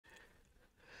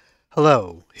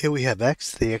Hello, here we have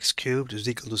x to the x cubed is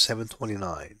equal to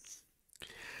 729.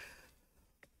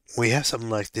 When we have something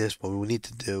like this, what we need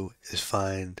to do is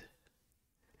find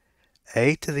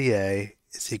a to the a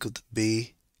is equal to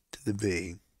b to the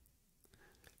b.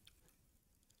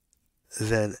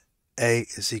 Then a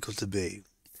is equal to b.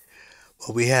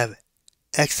 Well, we have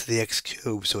x to the x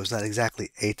cubed, so it's not exactly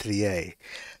a to the a.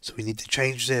 So we need to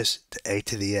change this to a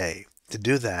to the a. To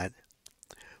do that,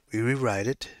 we rewrite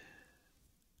it.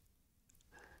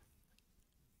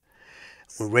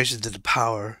 We raise it to the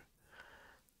power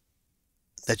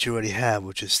that you already have,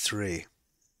 which is 3.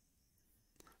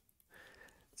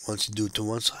 Once you do it to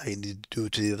one side, you need to do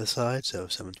it to the other side, so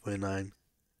 729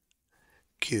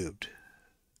 cubed.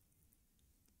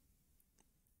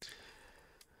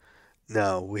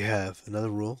 Now we have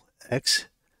another rule, x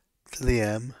to the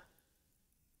m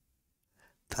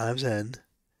times n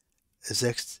is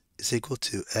equal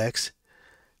to x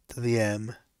to the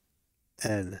m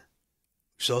n,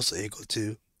 which is also equal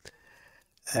to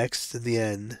x to the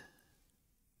n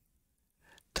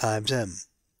times m.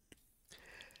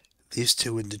 These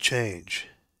two interchange.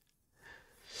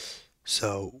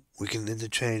 So we can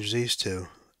interchange these two,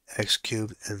 x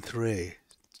cubed and 3,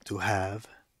 to have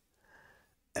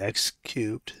x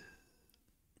cubed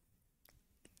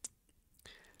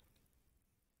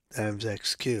times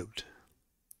x cubed.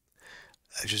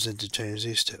 I just interchange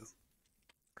these two.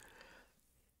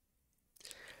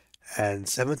 And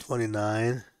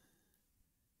 729,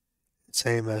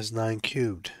 same as 9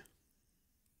 cubed.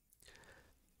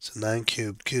 So 9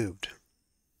 cubed cubed.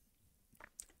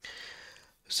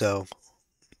 So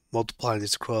multiplying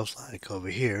this across, like over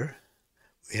here,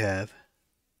 we have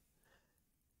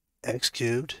x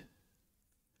cubed,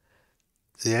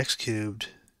 the x cubed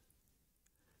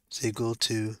is equal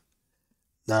to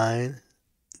 9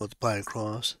 multiplying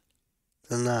across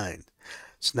the 9.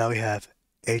 So now we have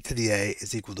a to the a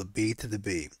is equal to b to the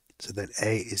b. So then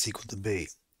a is equal to b.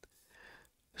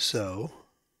 So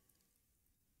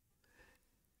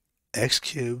x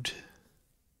cubed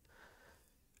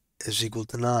is equal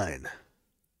to 9.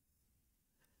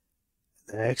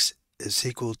 X is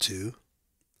equal to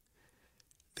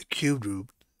the cube root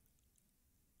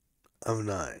of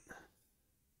 9.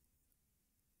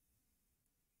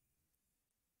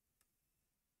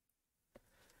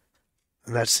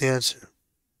 And that's the answer.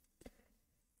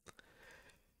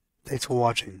 Thanks for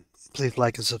watching. Please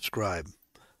like and subscribe.